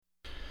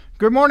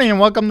Good morning and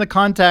welcome to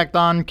Contact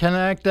on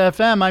Connect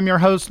FM. I'm your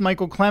host,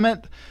 Michael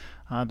Clement.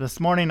 This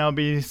morning I'll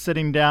be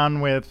sitting down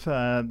with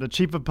the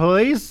Chief of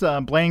Police,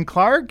 Blaine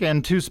Clark,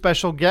 and two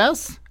special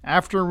guests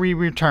after we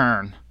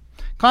return.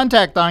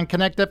 Contact on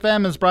Connect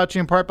FM is brought to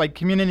you in part by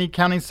Community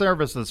County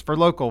Services for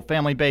local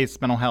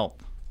family-based mental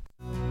health.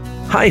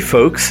 Hi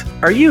folks,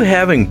 are you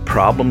having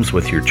problems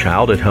with your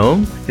child at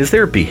home? Is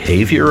their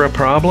behavior a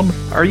problem?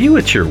 Are you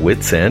at your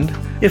wit's end?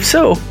 If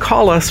so,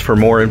 call us for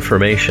more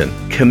information.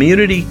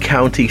 Community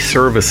County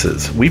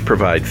Services. We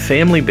provide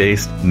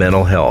family-based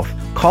mental health.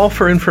 Call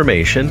for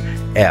information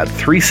at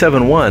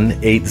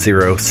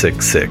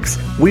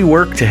 371-8066. We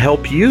work to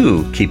help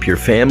you keep your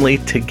family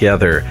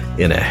together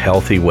in a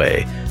healthy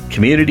way.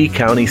 Community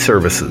County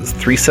Services,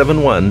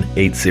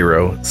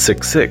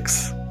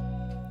 371-8066.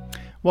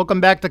 Welcome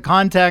back to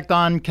Contact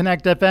on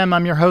Connect FM.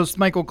 I'm your host,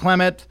 Michael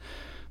Clement.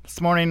 This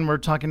morning we're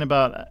talking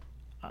about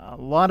a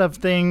lot of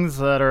things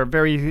that are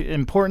very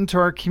important to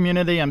our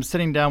community. I'm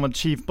sitting down with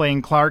Chief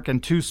Blaine Clark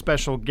and two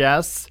special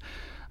guests.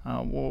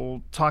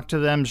 We'll talk to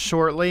them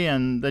shortly,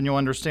 and then you'll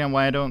understand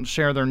why I don't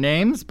share their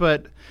names.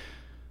 But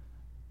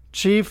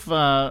Chief,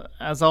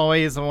 as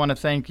always, I want to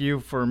thank you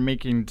for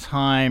making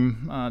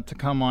time to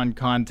come on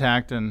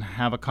Contact and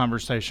have a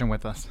conversation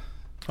with us.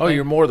 Oh,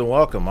 you're more than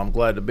welcome. I'm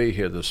glad to be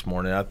here this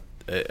morning.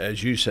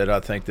 As you said, I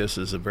think this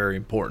is a very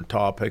important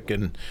topic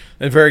and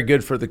very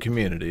good for the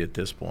community at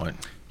this point.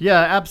 Yeah,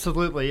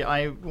 absolutely.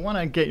 I want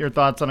to get your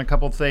thoughts on a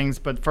couple things,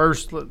 but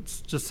first,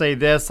 let's just say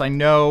this. I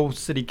know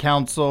city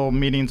council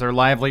meetings are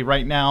lively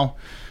right now.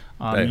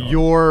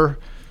 Your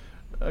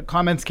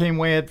comments came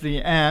way at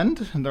the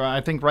end,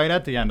 I think right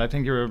at the end. I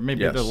think you were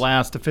maybe the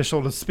last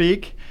official to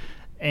speak,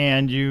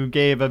 and you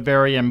gave a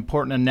very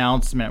important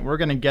announcement. We're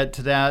going to get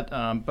to that,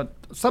 but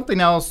something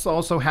else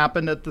also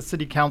happened at the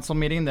city council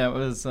meeting that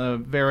was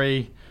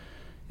very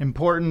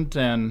important,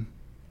 and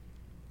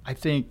I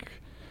think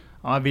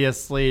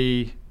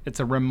obviously it's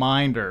a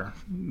reminder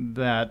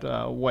that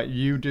what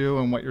you do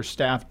and what your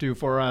staff do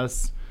for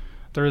us,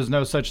 there is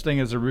no such thing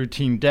as a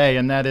routine day,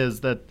 and that is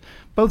that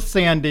both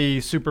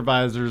Sandy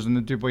supervisors and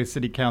the DuBois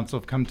City Council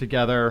have come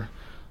together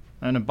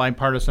in a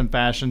bipartisan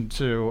fashion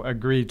to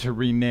agree to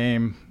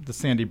rename the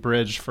Sandy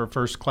Bridge for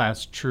First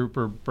Class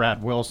Trooper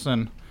Brad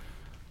Wilson.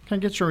 Can I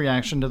get your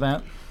reaction to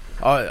that?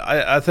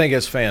 I think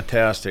it's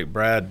fantastic.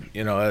 Brad,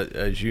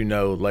 as you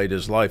know, laid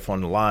his life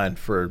on the line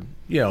for,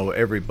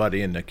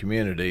 everybody in the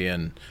community.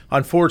 And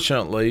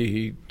unfortunately,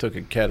 he took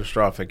a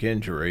catastrophic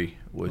injury,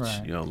 which,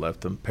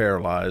 left him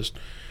paralyzed.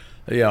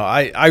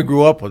 I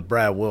grew up with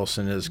Brad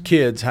Wilson as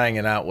kids,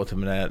 hanging out with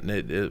him and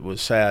it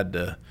was sad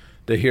to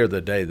hear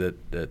the day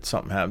that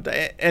something happened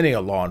to any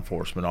law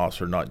enforcement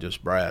officer, not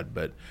just Brad.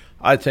 But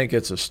I think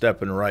it's a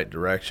step in the right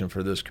direction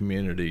for this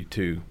community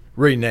to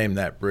rename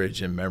that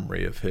bridge in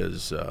memory of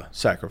his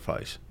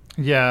sacrifice.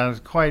 Yeah,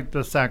 quite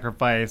the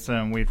sacrifice,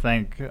 and we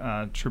thank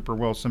Trooper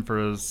Wilson for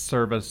his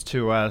service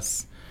to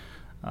us.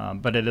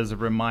 But it is a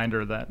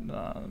reminder that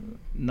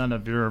none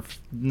of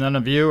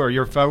you or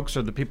your folks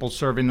or the people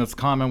serving this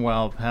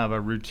Commonwealth have a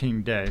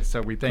routine day.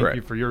 So we thank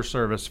you for your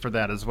service for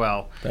that as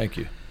well. Thank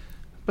you.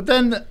 But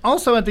then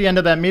also at the end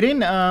of that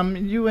meeting,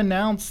 you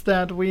announced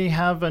that we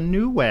have a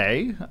new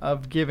way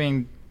of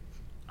giving,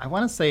 I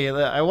want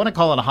to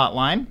call it a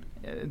hotline.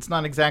 It's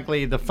not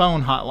exactly the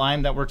phone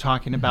hotline that we're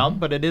talking about,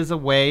 but it is a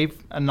way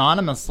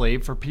anonymously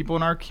for people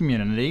in our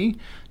community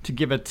to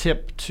give a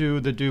tip to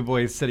the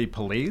DuBois City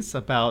Police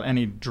about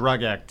any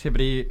drug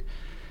activity.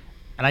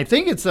 And I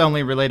think it's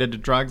only related to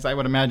drugs. I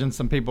would imagine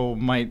some people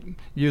might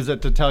use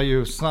it to tell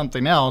you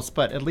something else,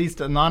 but at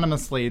least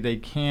anonymously they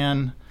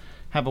can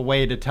have a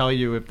way to tell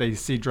you if they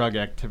see drug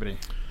activity.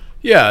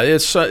 Yeah,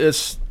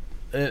 it's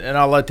and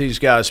I'll let these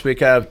guys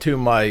speak. I have two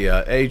of my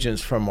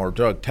agents from our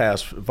drug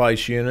task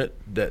vice unit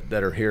that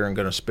are here and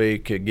going to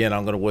speak. Again,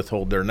 I'm going to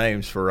withhold their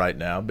names for right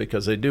now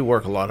because they do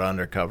work a lot of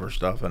undercover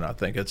stuff, and I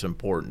think it's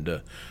important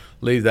to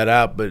leave that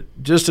out. But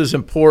just as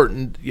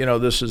important,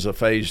 this is a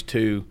phase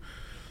 2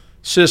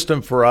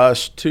 system for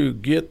us to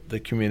get the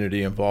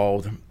community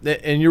involved.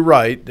 And you're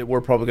right that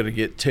we're probably going to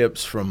get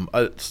tips from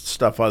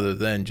stuff other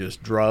than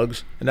just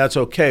drugs, and that's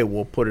okay.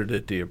 We'll put it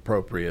at the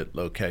appropriate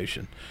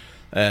location.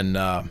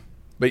 And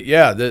but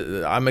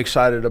yeah, I'm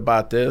excited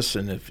about this,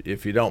 and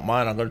if you don't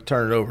mind, I'm going to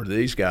turn it over to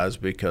these guys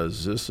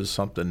because this is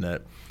something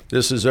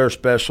this is their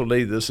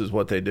specialty. This is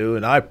what they do,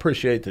 and I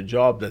appreciate the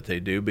job that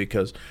they do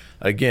because,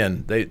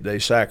 again, they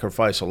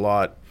sacrifice a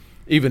lot,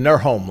 even their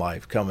home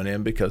life coming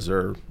in because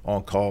they're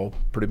on call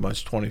pretty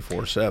much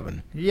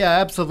 24/7. Yeah,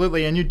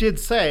 absolutely. And you did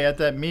say at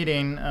that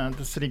meeting,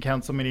 the city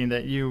council meeting,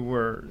 that you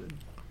were,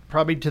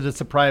 probably to the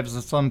surprise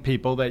of some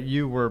people, that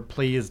you were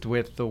pleased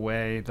with the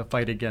way the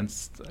fight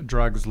against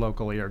drugs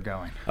locally are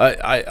going.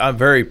 I'm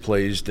very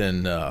pleased,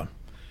 and the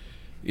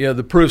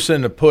proof's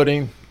in the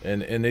pudding,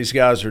 and these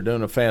guys are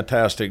doing a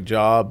fantastic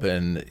job.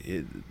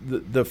 And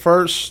the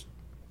first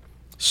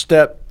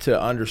step to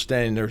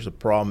understanding there's a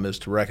problem is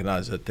to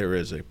recognize that there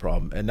is a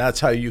problem, and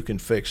that's how you can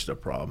fix the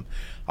problem.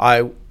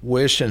 I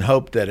wish and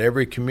hope that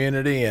every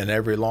community and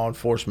every law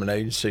enforcement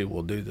agency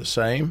will do the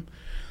same.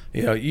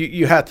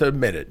 you have to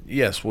admit it.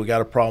 Yes, we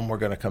got a problem. We're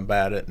going to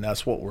combat it, and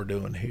that's what we're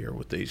doing here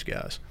with these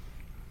guys.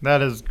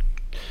 That is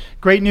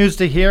great news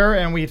to hear,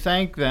 and we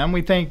thank them.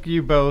 We thank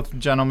you both,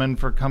 gentlemen,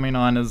 for coming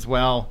on as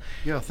well.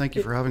 Yeah, thank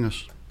you for having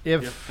us.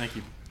 Thank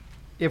you.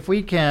 If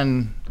we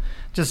can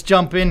just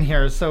jump in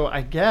here. So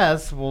I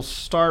guess we'll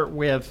start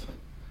with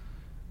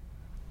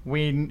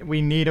we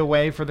need a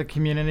way for the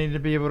community to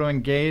be able to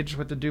engage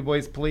with the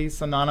DuBois police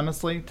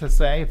anonymously, to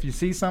say, if you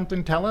see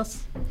something, tell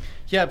us.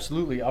 Yeah,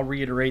 absolutely. I'll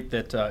reiterate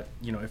that,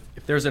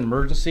 if there's an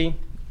emergency,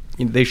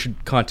 they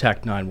should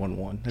contact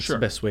 911. That's Sure. the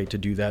best way to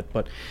do that.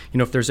 But,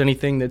 if there's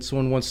anything that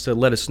someone wants to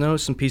let us know,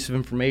 some piece of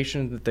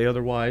information that they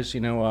otherwise,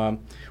 we're a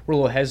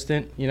little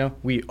hesitant.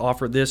 We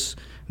offer this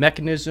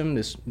mechanism,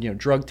 this,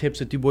 drug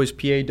tips at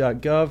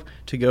DuBoisPA.gov,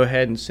 to go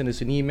ahead and send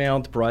us an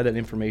email to provide that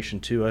information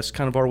to us.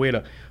 Kind of our way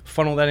to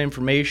funnel that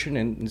information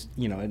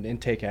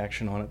and take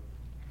action on it.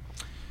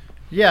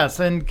 Yes,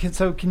 and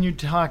can you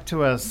talk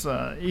to us,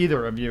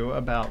 either of you,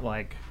 about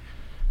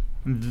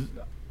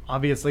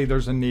obviously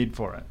there's a need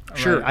for it.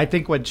 Sure. Right? I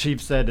think what Chief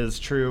said is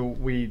true.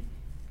 We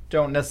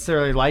don't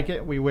necessarily like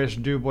it. We wish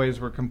DuBois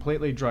were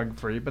completely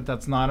drug-free, but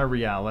that's not a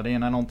reality,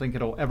 and I don't think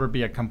it'll ever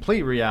be a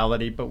complete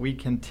reality, but we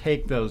can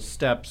take those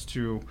steps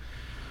to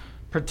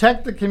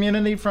protect the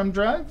community from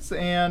drugs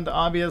and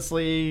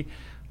obviously,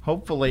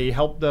 hopefully,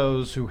 help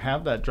those who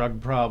have that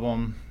drug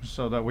problem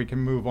so that we can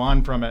move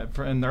on from it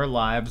in their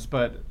lives.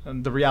 But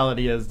the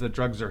reality is that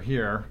drugs are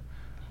here.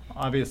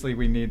 Obviously,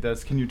 we need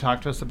this. Can you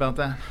talk to us about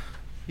that?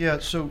 Yeah,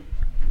 so,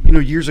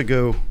 years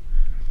ago,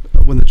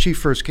 when the chief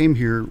first came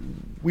here,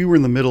 we were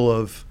in the middle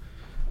of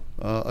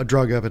a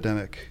drug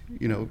epidemic,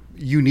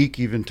 unique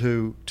even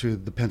to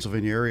the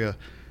Pennsylvania area.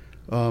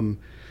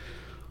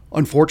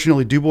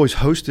 Unfortunately, DuBois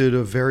hosted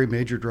a very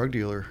major drug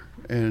dealer,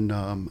 and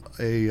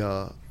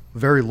a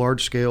very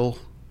large-scale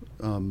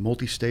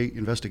multi-state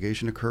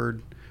investigation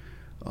occurred.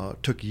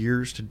 Took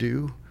years to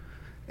do,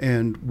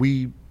 and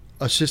we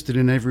assisted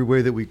in every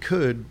way that we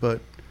could,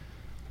 but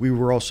we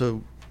were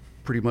also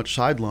pretty much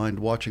sidelined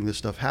watching this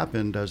stuff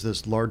happen as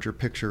this larger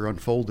picture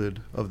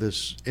unfolded of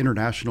this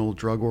international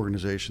drug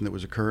organization that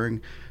was occurring,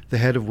 the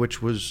head of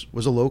which was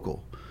a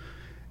local.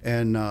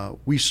 And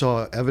we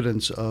saw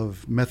evidence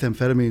of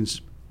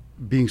methamphetamines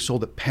being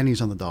sold at pennies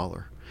on the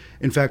dollar.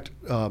 In fact,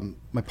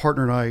 my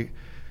partner and I,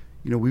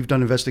 we've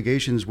done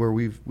investigations where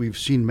we've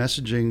seen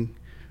messaging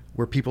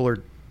where people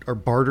are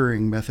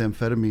bartering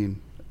methamphetamine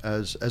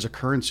as a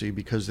currency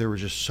because there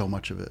was just so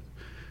much of it.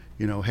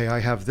 Hey, I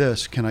have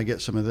this, can I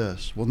get some of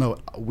this? Well, no,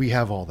 we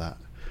have all that.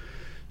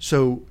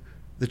 So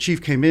the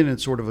chief came in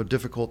at sort of a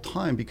difficult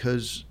time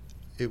because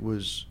it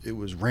was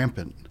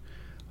rampant.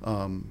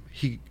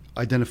 He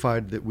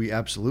identified that we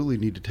absolutely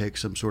need to take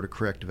some sort of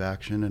corrective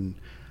action, and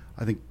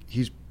I think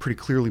he's pretty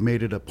clearly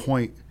made it a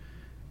point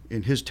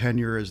in his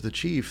tenure as the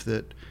chief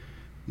that,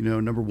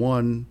 number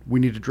one, we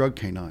need a drug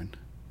canine.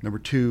 Number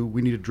two,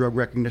 we need a drug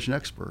recognition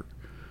expert.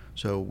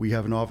 So we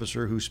have an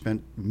officer who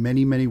spent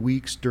many, many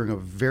weeks during a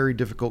very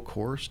difficult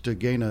course to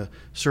gain a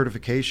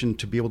certification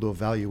to be able to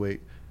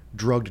evaluate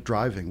drugged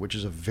driving, which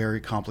is a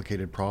very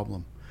complicated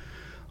problem.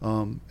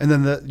 And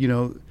then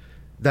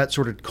that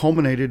sort of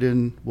culminated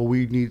in,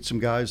 we need some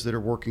guys that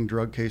are working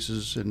drug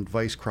cases and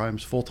vice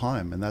crimes full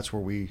time, and that's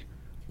where we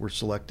were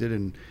selected.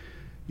 And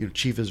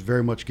Chief has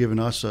very much given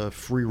us a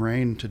free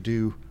rein to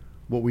do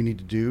what we need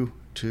to do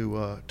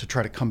to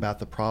try to combat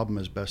the problem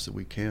as best that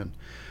we can.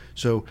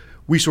 So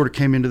we sort of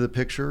came into the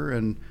picture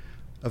and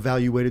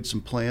evaluated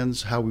some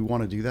plans, how we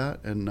want to do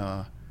that. And,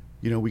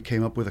 we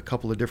came up with a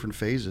couple of different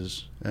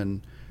phases.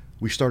 And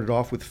we started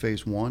off with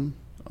phase one,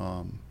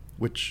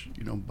 which,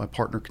 my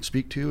partner can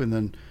speak to. And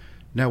then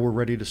now we're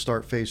ready to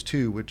start phase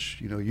two, which,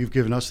 you've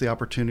given us the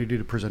opportunity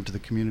to present to the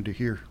community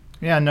here.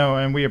 Yeah, no,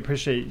 and we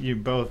appreciate you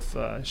both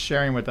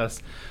sharing with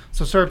us.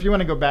 So, sir, if you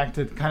want to go back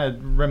to kind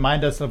of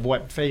remind us of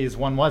what phase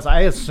one was,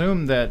 I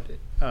assume that,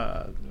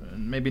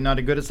 maybe not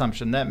a good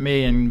assumption, that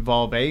may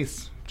involve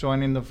Ace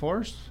joining the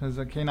force as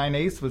a canine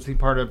ace. Was he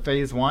part of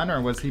phase one,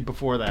 or was he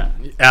before that?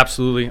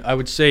 Absolutely. I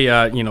would say,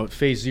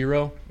 phase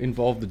zero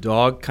involved the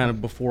dog kind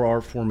of before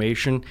our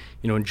formation.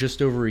 And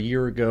just over a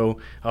year ago,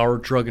 our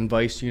drug and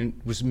vice unit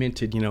was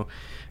minted,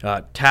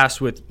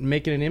 tasked with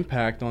making an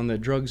impact on the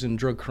drugs and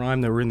drug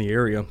crime that were in the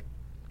area.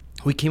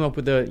 We came up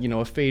with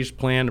a phased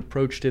plan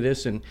approach to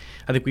this, and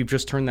I think we've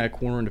just turned that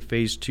corner into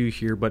phase two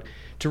here. But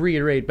to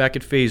reiterate, back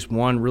at phase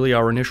one, really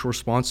our initial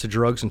response to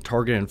drugs and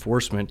target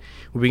enforcement,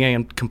 we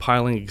began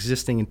compiling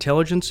existing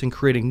intelligence and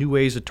creating new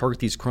ways to target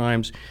these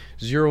crimes,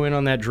 zero in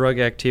on that drug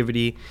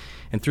activity,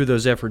 and through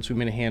those efforts, we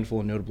made a handful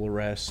of notable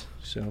arrests.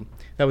 So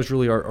that was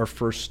really our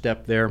first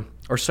step there.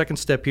 Our second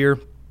step here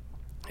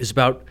is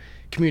about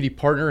community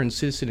partner and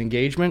citizen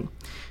engagement,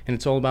 and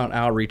it's all about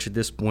outreach at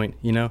this point.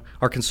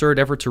 Our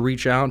concerted effort to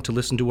reach out and to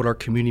listen to what our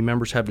community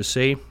members have to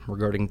say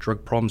regarding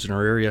drug problems in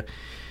our area.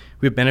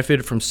 We have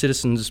benefited from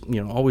citizens,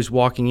 always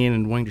walking in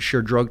and wanting to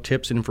share drug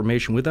tips and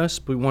information with us,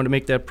 but we wanted to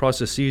make that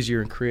process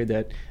easier and create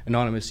that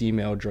anonymous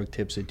email,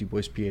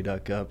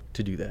 drugtips@DuBoisPA.gov,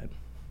 to do that.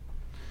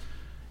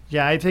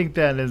 Yeah, I think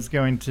that is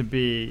going to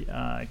be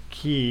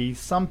key.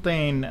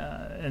 Something,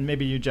 and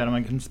maybe you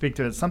gentlemen can speak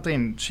to it,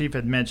 something Chief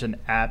had mentioned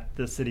at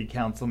the city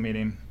council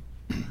meeting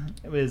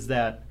is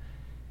that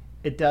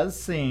it does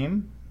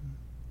seem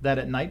that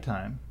at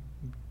nighttime,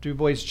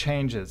 DuBois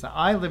changes.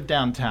 I live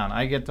downtown.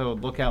 I get to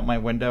look out my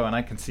window and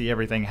I can see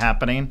everything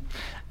happening.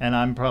 And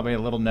I'm probably a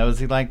little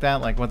nosy like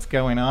that, like what's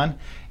going on.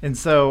 And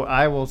so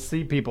I will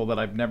see people that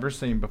I've never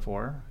seen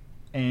before.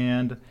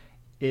 And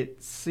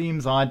it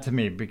seems odd to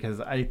me because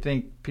I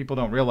think people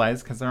don't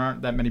realize, because there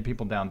aren't that many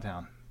people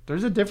downtown,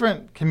 there's a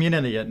different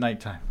community at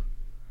nighttime.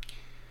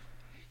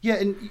 Yeah,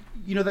 and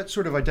that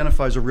sort of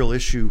identifies a real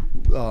issue.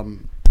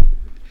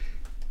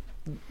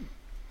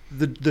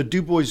 The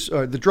DuBois,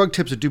 the drug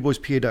tips at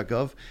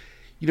DuBoisPA.gov,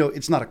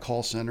 it's not a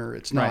call center.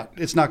 It's not. Right.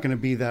 It's not going to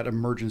be that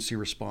emergency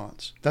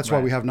response. That's why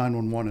we have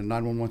 911, and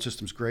 911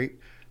 system's great.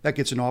 That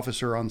gets an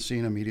officer on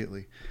scene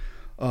immediately.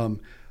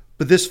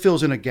 But this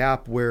fills in a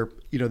gap where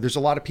there's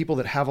a lot of people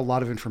that have a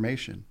lot of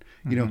information.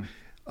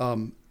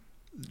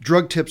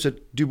 Drug tips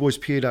at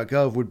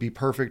DuBoisPA.gov would be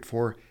perfect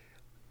for,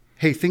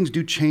 hey, things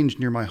do change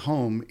near my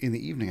home in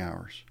the evening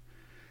hours.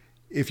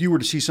 If you were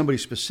to see somebody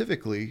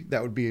specifically,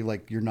 that would be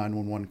like your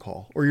 911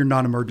 call or your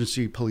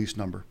non-emergency police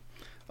number.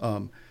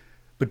 But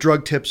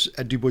drug tips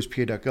at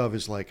DuBoisPA.gov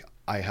is like,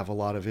 I have a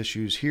lot of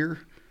issues here.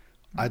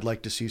 I'd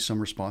like to see some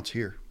response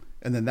here.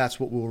 And then that's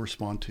what we'll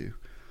respond to.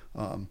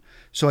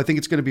 So I think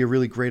it's going to be a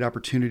really great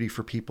opportunity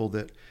for people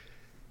that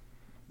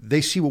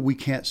they see what we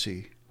can't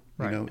see.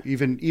 Right.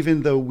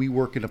 Even though we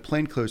work in a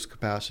plainclothes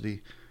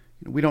capacity,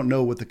 we don't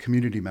know what the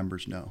community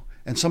members know.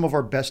 And some of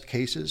our best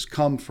cases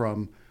come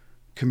from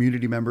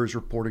community members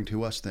reporting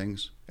to us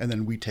things, and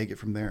then we take it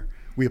from there.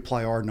 We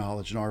apply our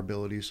knowledge and our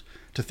abilities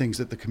to things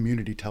that the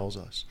community tells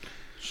us.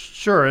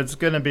 Sure, it's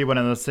going to be one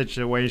of those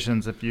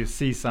situations, if you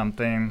see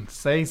something,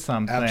 say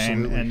something.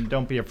 Absolutely. And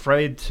don't be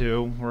afraid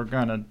to. We're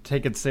going to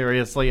take it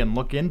seriously and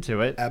look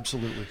into it.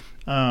 Absolutely.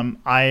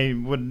 I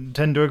would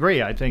tend to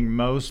agree. I think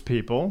most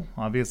people,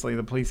 obviously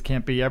the police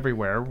can't be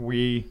everywhere.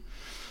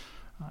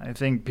 I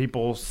think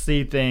people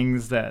see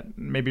things that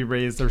maybe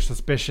raise their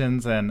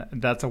suspicions, and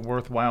that's a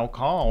worthwhile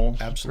call.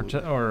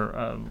 Absolutely.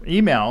 Or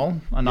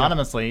email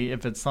anonymously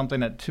if it's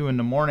something at 2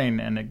 a.m.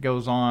 and it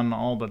goes on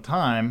all the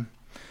time.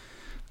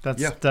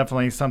 That's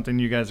definitely something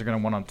you guys are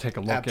going to want to take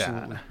a look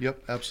Absolutely. at.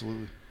 Yep,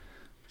 absolutely.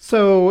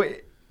 So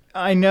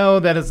I know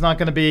that it's not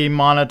going to be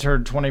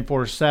monitored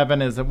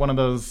 24/7. Is it one of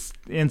those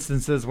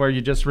instances where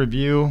you just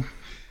review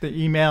the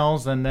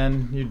emails and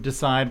then you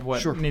decide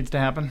what needs to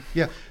happen?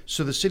 Yeah.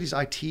 So the city's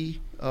IT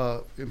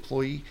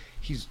employee,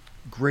 he's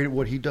great at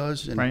what he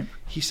does, and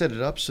he set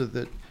it up so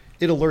that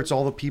it alerts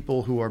all the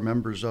people who are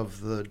members of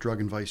the drug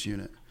and vice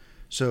unit.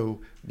 So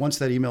once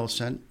that email is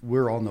sent,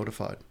 we're all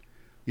notified.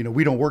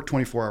 We don't work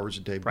 24 hours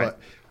a day, but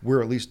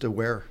we're at least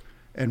aware,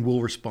 and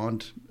we'll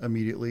respond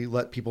immediately,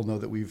 let people know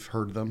that we've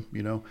heard them.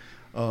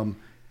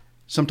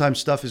 Sometimes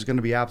stuff is going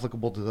to be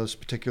applicable to this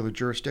particular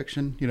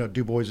jurisdiction.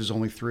 DuBois is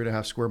only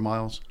 3.5 square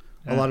miles.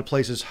 A lot of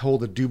places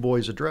hold a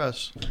DuBois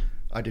address.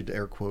 I did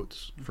air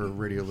quotes for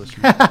radio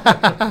listeners.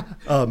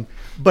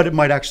 But it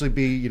might actually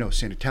be,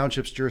 Sandy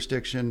Township's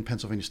jurisdiction,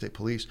 Pennsylvania State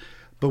Police.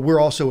 But we're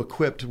also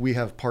equipped. We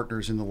have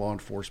partners in the law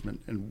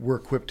enforcement, and we're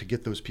equipped to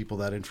get those people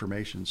that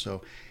information.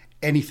 So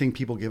anything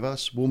people give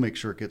us, we'll make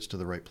sure it gets to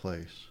the right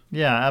place.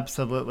 Yeah,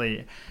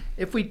 absolutely.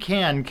 If we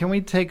can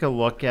we take a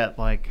look at,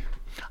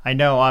 I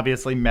know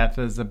obviously meth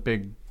was a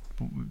big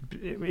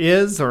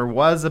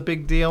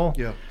deal.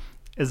 Yeah.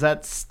 Is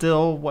that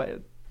still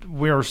what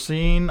we're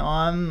seeing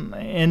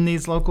in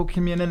these local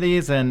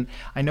communities? And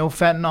I know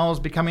fentanyl is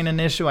becoming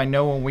an issue. I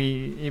know when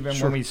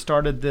we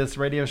started this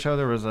radio show,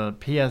 there was a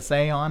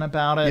PSA on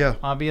about it. Yeah.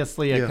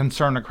 Obviously a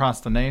concern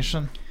across the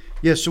nation.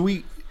 Yeah, so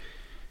we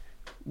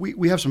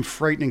have some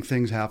frightening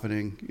things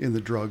happening in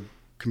the drug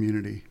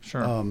community.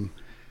 Sure.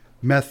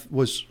 Meth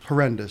was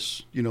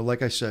horrendous.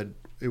 Like I said,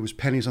 it was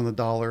pennies on the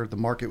dollar. The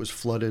market was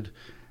flooded,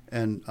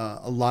 and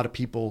a lot of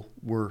people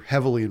were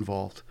heavily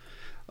involved.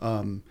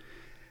 And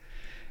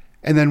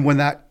then when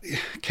that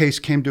case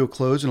came to a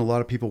close and a lot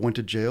of people went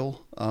to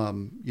jail,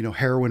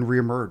 heroin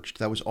reemerged.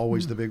 That was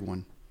always the big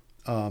one.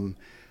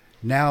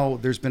 Now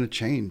there's been a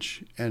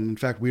change. And in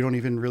fact, we don't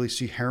even really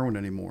see heroin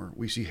anymore.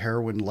 We see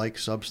heroin-like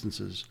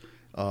substances.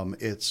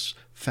 It's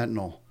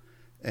fentanyl,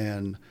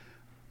 and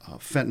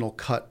fentanyl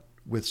cut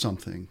with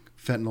something,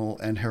 fentanyl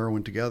and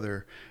heroin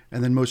together.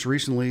 And then most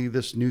recently,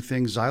 this new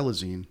thing,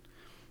 xylazine.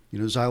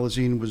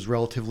 Xylazine was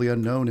relatively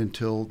unknown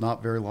until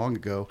not very long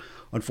ago.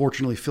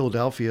 Unfortunately,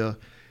 Philadelphia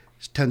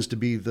tends to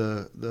be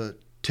the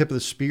tip of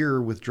the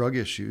spear with drug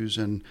issues,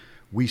 and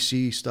we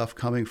see stuff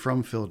coming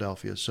from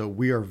Philadelphia. So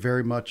we are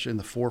very much in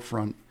the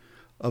forefront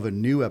of a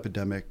new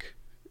epidemic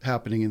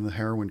happening in the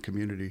heroin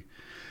community.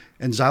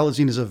 And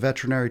xylazine is a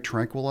veterinary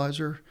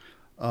tranquilizer.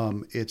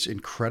 It's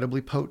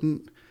incredibly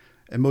potent,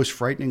 and most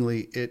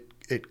frighteningly,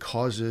 it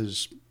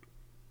causes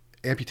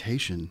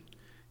amputation.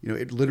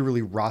 It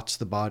literally rots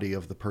the body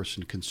of the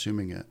person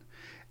consuming it.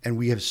 And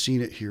we have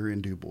seen it here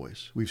in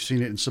DuBois. We've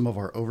seen it in some of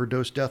our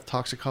overdose death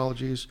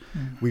toxicologies.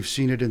 We've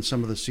seen it in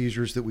some of the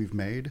seizures that we've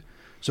made.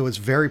 So it's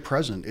very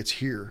present. It's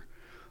here.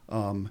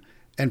 And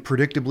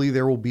predictably,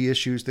 there will be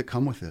issues that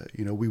come with it.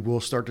 We will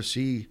start to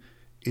see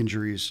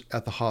injuries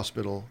at the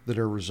hospital that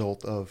are a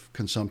result of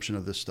consumption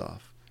of this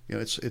stuff.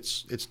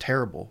 It's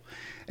terrible.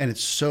 And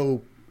it's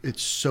so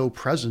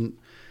present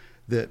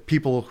that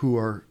people who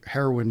are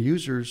heroin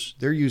users,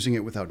 they're using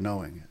it without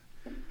knowing it.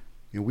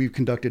 We've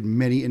conducted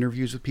many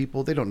interviews with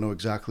people. They don't know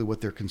exactly what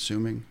they're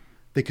consuming.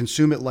 They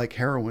consume it like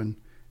heroin,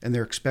 and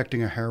they're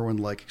expecting a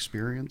heroin-like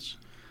experience,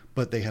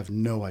 but they have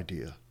no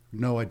idea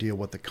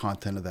what the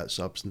content of that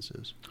substance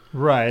is.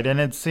 Right, and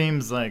it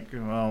seems like,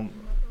 well,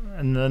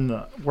 and then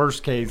the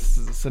worst case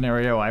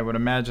scenario I would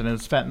imagine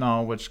is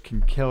fentanyl, which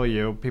can kill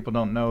you. People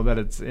don't know that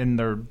it's in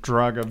their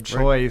drug of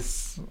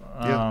choice.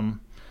 Right. Yeah.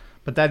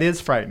 But that is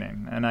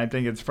frightening, and I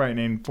think it's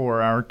frightening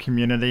for our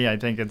community. I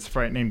think it's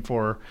frightening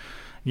for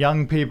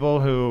young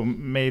people who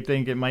may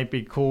think it might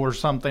be cool or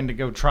something to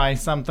go try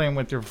something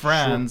with your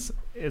friends. Sure.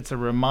 It's a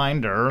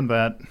reminder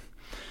that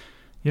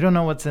you don't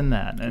know what's in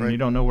that, and you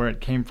don't know where it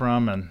came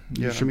from, and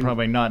you should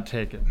probably not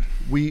take it.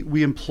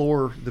 We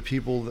implore the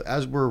people,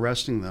 as we're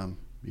arresting them,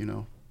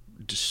 to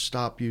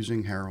stop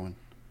using heroin.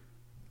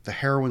 The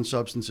heroin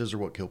substances are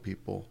what kill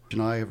people.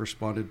 And I have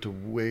responded to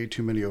way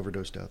too many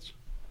overdose deaths.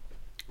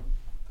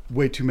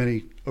 And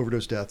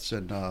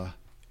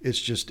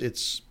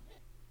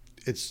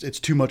it's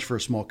too much for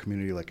a small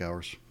community like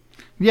ours.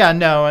 Yeah,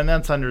 no, and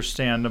that's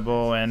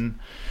understandable. And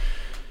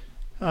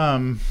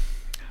I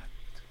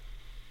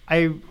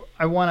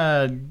want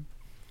to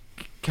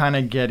kind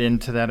of get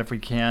into that if we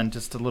can,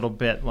 just a little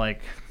bit.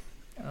 Like,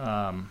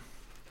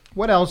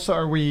 what else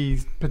are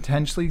we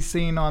potentially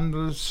seeing on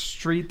the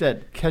street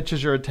that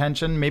catches your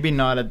attention? Maybe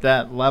not at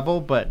that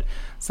level, but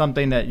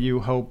something that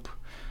you hope.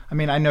 I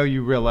mean, I know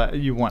you realize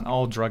you want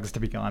all drugs to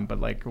be gone, but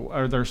like,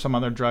 are there some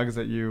other drugs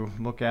that you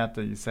look at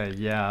that you say,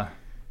 yeah,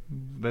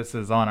 this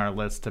is on our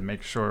list to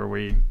make sure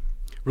we...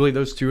 Really,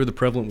 those two are the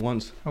prevalent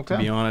ones, to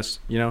be honest.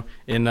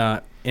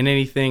 In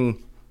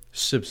anything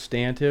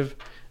substantive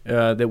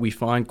that we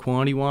find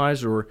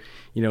quantity-wise, or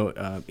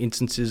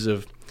instances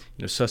of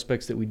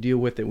suspects that we deal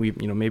with that we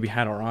maybe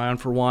had our eye on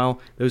for a while,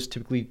 those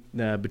typically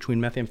between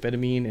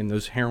methamphetamine and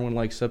those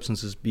heroin-like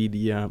substances be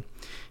the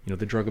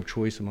the drug of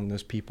choice among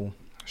those people.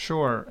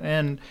 Sure.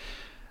 And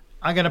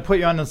I'm going to put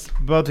you on this,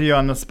 both of you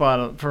on the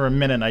spot for a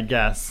minute, I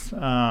guess.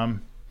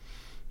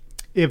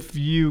 If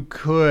you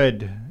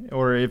could,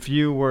 or if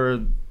you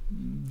were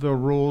the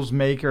rules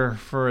maker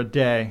for a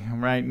day,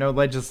 right? No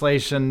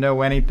legislation,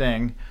 no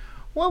anything.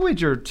 What would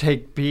your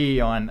take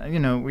be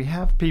on, we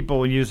have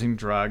people using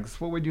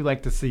drugs. What would you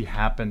like to see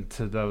happen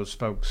to those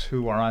folks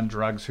who are on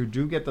drugs, who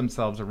do get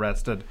themselves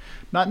arrested?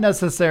 Not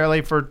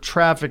necessarily for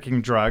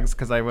trafficking drugs,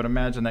 because I would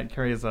imagine that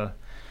carries a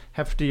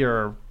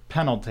heftier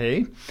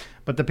penalty,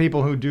 but the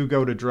people who do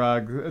go to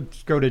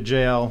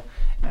jail,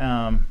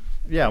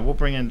 we'll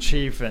bring in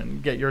Chief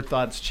and get your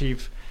thoughts,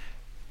 Chief.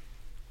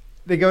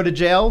 They go to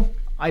jail.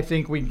 I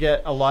think we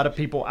get a lot of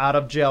people out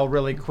of jail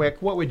really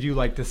quick. What would you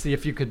like to see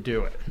if you could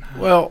do it?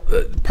 Well,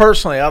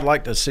 personally, I'd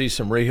like to see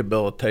some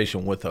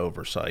rehabilitation with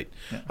oversight.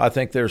 Yeah. I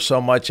think there's so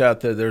much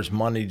out there. There's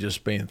money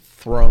just being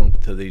thrown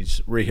to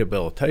these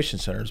rehabilitation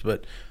centers,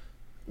 but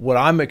what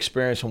I'm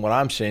experiencing, what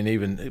I'm seeing,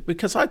 even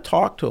because I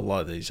talk to a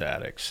lot of these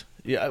addicts.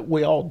 Yeah,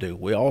 we all do.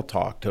 We all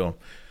talk to them.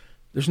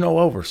 There's no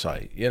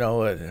oversight.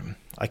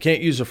 I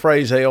can't use a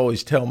phrase they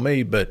always tell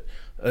me, but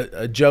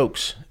a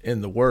joke's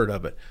in the word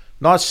of it.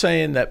 Not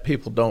saying that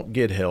people don't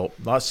get help.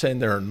 Not saying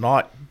there are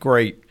not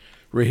great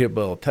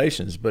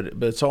rehabilitations, but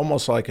it's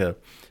almost like a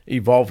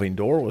evolving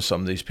door with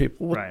some of these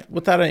people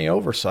without any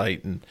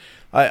oversight. And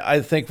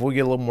I think if we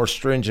get a little more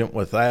stringent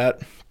with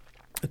that,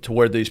 to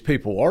where these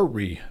people are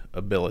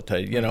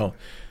rehabilitated,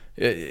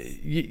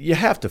 you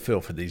have to feel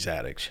for these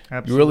addicts.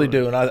 Absolutely. You really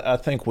do, and I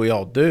think we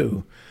all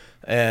do.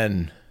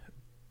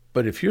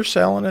 But if you're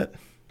selling it,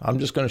 I'm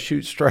just going to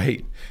shoot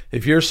straight.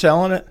 If you're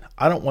selling it,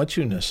 I don't want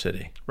you in this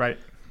city. Right.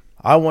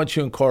 I want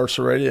you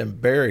incarcerated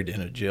and buried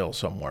in a jail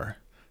somewhere.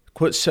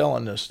 Quit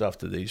selling this stuff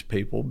to these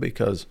people,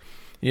 because,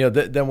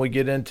 then we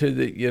get into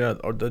the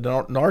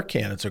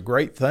Narcan. It's a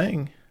great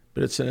thing,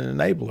 but it's an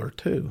enabler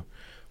too.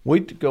 We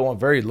go on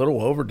very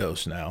little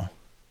overdose now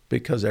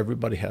because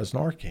everybody has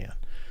Narcan.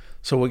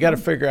 So we got to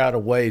figure out a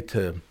way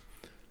to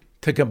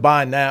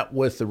combine that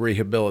with the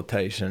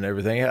rehabilitation and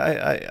everything.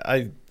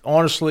 I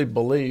honestly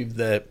believe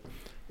that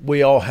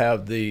we all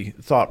have the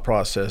thought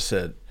process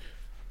that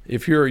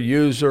if you're a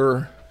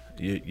user,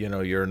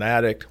 you're an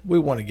addict, we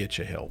want to get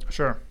you help.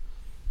 Sure.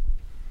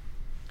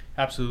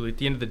 Absolutely. At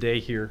the end of the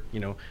day here,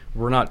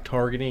 we're not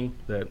targeting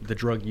the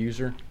drug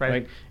user,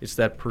 right? It's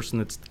that person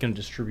that's going to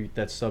distribute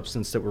that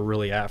substance that we're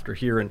really after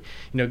here. And,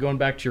 going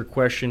back to your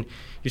question,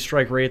 you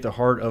strike right at the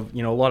heart of,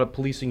 a lot of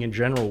policing in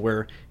general,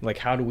 where, like,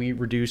 how do we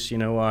reduce,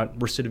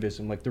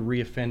 recidivism, like the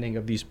reoffending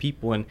of these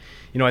people? And,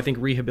 I think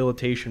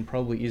rehabilitation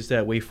probably is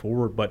that way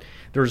forward. But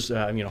there's,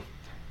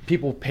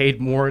 people paid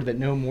more that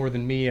know more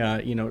than me,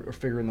 are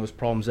figuring those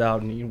problems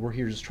out, and we're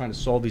here just trying to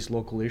solve these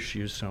local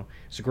issues. So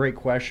it's a great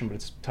question, but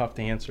it's tough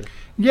to answer.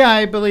 Yeah,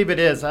 I believe it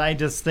is. I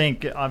just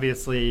think,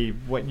 obviously,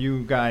 what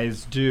you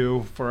guys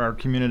do for our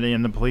community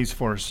and the police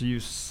force, you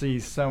see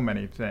so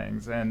many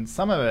things, and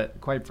some of it,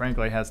 quite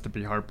frankly, has to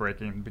be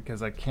heartbreaking,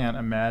 because I can't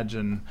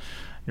imagine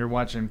you're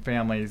watching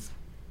families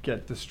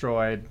get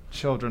destroyed,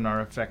 children are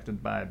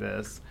affected by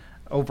this.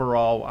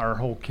 Overall, our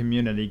whole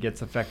community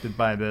gets affected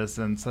by this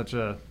in such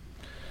a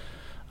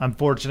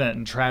unfortunate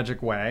and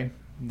tragic way,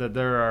 that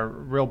there are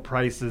real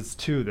prices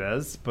to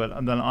this,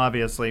 but then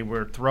obviously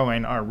we're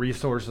throwing our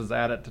resources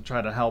at it to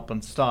try to help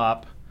and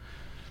stop.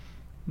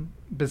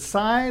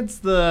 Besides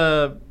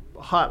the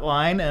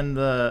hotline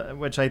and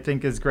which I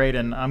think is great,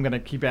 and I'm going to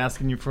keep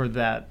asking you for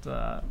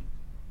that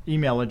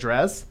email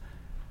address,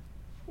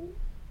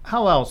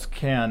 how else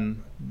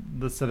can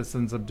the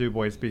citizens of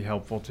DuBois be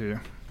helpful to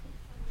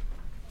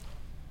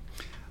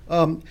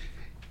you?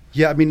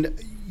 Yeah, I mean,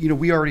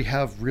 we already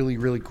have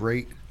really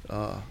great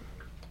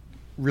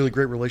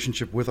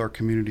relationship with our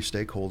community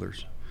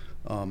stakeholders.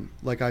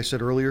 Like I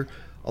said earlier,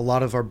 a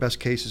lot of our best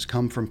cases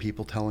come from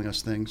people telling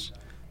us things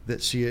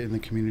that see it in the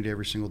community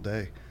every single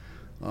day.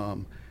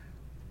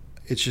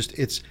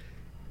 It's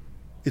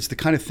the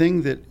kind of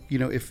thing that,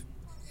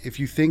 if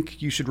you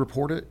think you should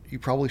report it, you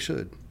probably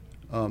should.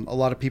 A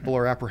lot of people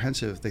are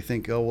apprehensive. They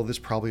think, oh, well, this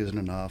probably isn't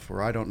enough,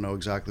 or I don't know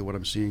exactly what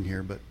I'm seeing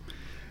here. But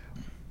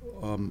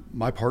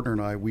my partner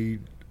and I, we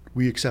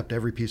accept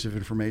every piece of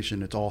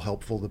information. It's all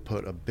helpful to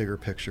put a bigger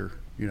picture,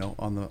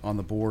 on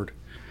the board.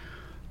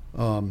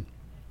 And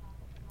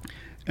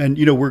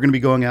we're going to be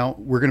going out.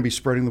 We're going to be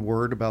spreading the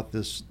word about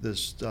this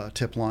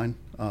tip line.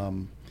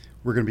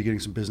 We're going to be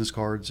getting some business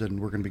cards, and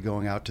we're going to be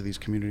going out to these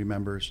community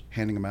members,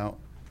 handing them out,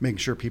 making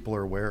sure people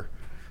are aware.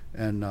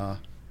 And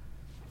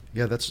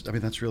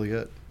that's really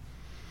it.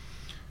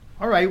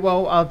 All right.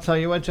 Well, I'll tell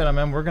you what,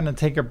 gentlemen, we're going to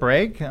take a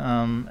break,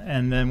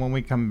 and then when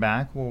we come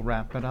back, we'll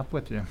wrap it up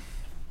with you.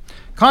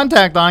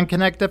 Contact on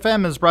Connect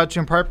FM is brought to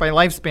you in part by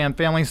Lifespan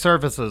Family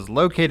Services,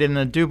 located in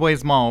the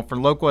DuBois Mall for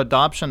local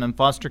adoption and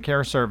foster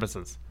care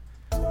services.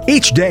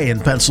 Each day in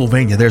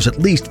Pennsylvania, there's at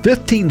least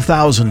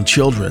 15,000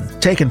 children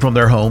taken from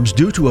their homes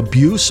due to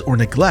abuse or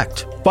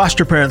neglect.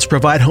 Foster parents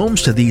provide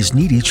homes to these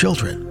needy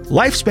children.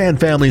 Lifespan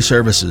Family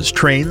Services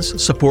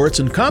trains, supports,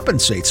 and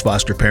compensates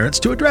foster parents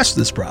to address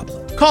this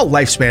problem. Call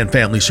Lifespan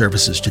Family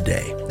Services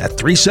today at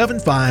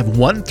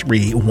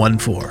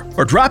 375-1314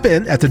 or drop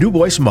in at the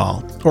DuBois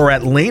Mall or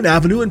at Lane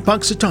Avenue in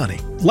Punxsutawney.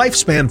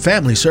 Lifespan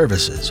Family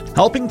Services,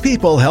 helping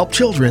people help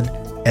children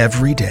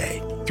every day.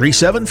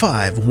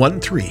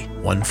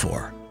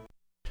 375-1314.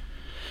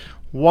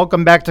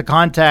 Welcome back to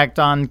Contact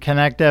on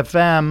Connect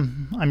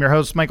FM. I'm your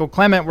host, Michael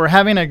Clement. We're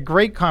having a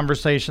great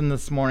conversation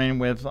this morning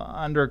with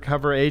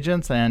undercover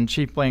agents and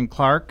Chief Blaine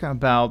Clark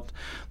about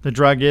the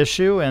drug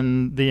issue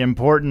and the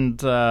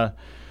important email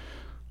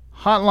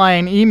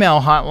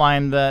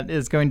hotline that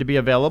is going to be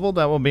available.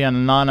 That will be an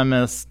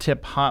anonymous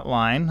tip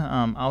hotline.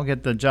 I'll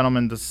get the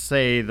gentleman to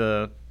say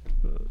the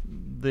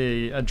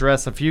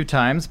address a few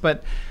times,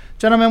 but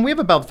gentlemen, we have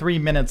about 3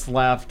 minutes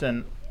left,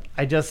 and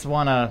I just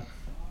want to,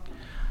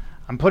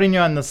 I'm putting you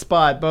on the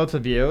spot, both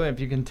of you. If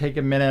you can take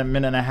a minute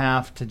and a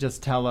half to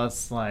just tell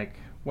us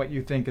what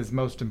you think is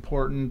most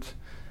important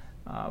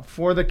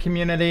for the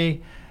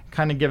community,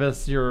 kind of give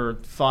us your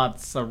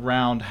thoughts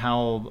around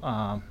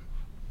how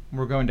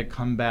we're going to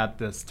combat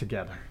this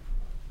together.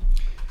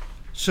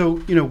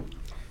 So,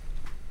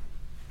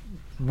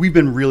 we've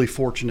been really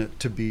fortunate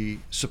to be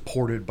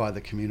supported by the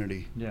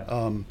community.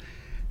 Yeah.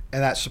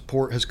 And that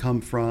support has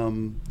come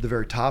from the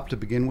very top to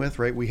begin with,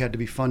 right? We had to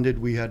be funded,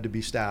 we had to be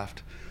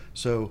staffed.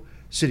 So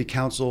City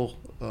Council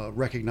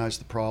recognized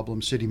the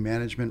problem, City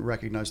Management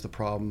recognized the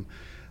problem.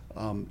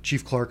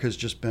 Chief Clark has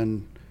just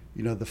been,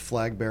 the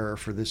flag bearer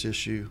for this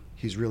issue.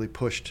 He's really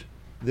pushed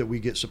that we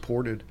get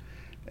supported.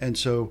 And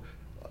so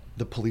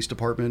the police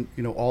department,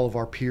 all of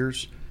our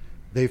peers,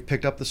 they've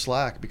picked up the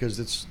slack because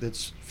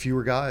it's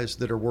fewer guys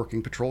that are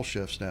working patrol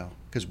shifts now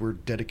because we're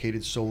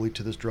dedicated solely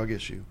to this drug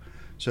issue.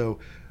 So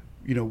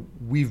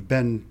we've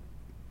been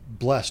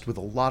blessed with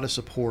a lot of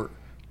support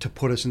to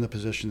put us in the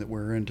position that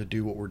we're in to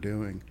do what we're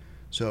doing.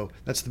 So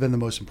that's been the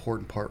most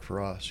important part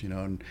for us,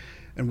 and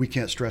we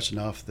can't stress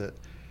enough that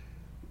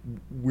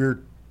we're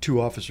two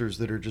officers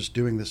that are just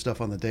doing this stuff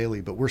on the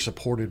daily, but we're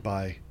supported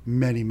by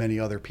many, many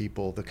other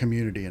people, the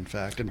community, in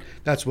fact, and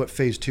that's what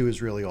Phase 2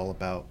 is really all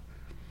about.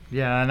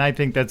 Yeah, and I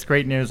think that's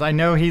great news. I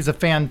know he's a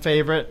fan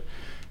favorite.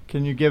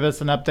 Can you give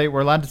us an update?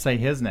 We're allowed to say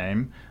his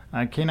name.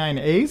 Canine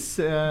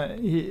Ace,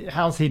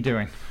 how's he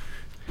doing?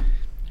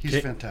 He's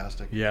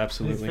fantastic. Yeah,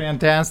 absolutely. He's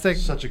fantastic.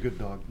 Such a good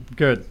dog.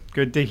 Good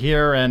to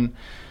hear. And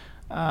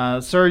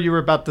sir, you were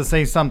about to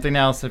say something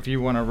else if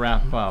you want to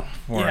wrap up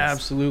for us. Yeah,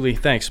 absolutely.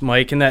 Thanks,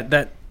 Mike. And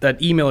that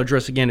email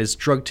address, again, is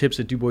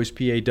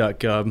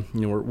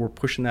drugtips@duboispa.gov. We're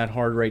pushing that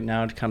hard right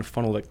now to kind of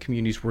funnel that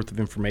community's worth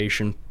of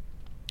information.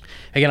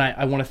 again,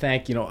 I want to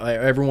thank,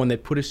 everyone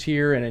that put us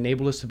here and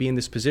enabled us to be in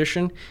this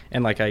position.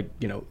 And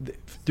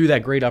through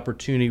that great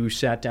opportunity, we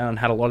sat down and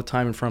had a lot of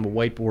time in front of a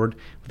whiteboard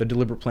with a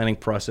deliberate planning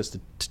process to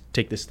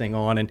take this thing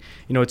on. And,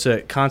 it's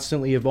a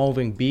constantly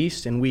evolving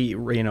beast, and we,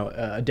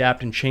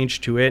 adapt and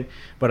change to it.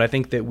 But I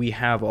think that we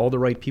have all the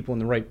right people in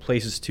the right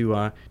places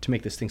to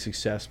make this thing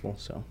successful.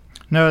 So.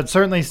 No, it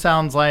certainly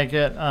sounds like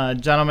it.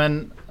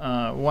 Gentlemen,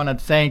 want to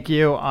thank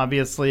you.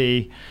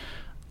 Obviously,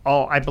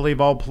 I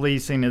believe all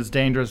policing is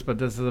dangerous, but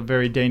this is a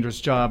very dangerous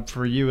job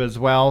for you as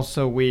well.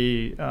 So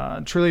we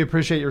truly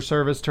appreciate your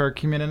service to our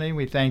community.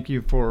 We thank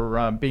you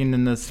for being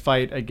in this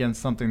fight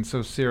against something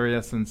so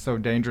serious and so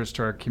dangerous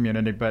to our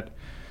community. But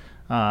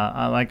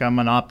I'm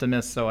an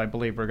optimist, so I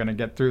believe we're going to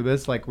get through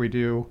this like we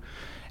do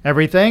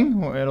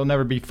everything. It'll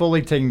never be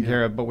fully taken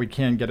care of, but we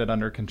can get it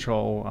under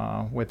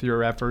control with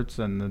your efforts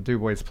and the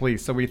DuBois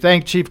Police. So we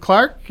thank Chief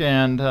Clark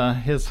and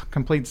his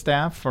complete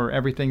staff for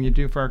everything you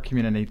do for our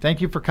community.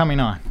 Thank you for coming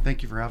on.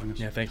 Thank you for having us.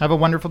 Yeah, thank you. Have a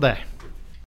wonderful day.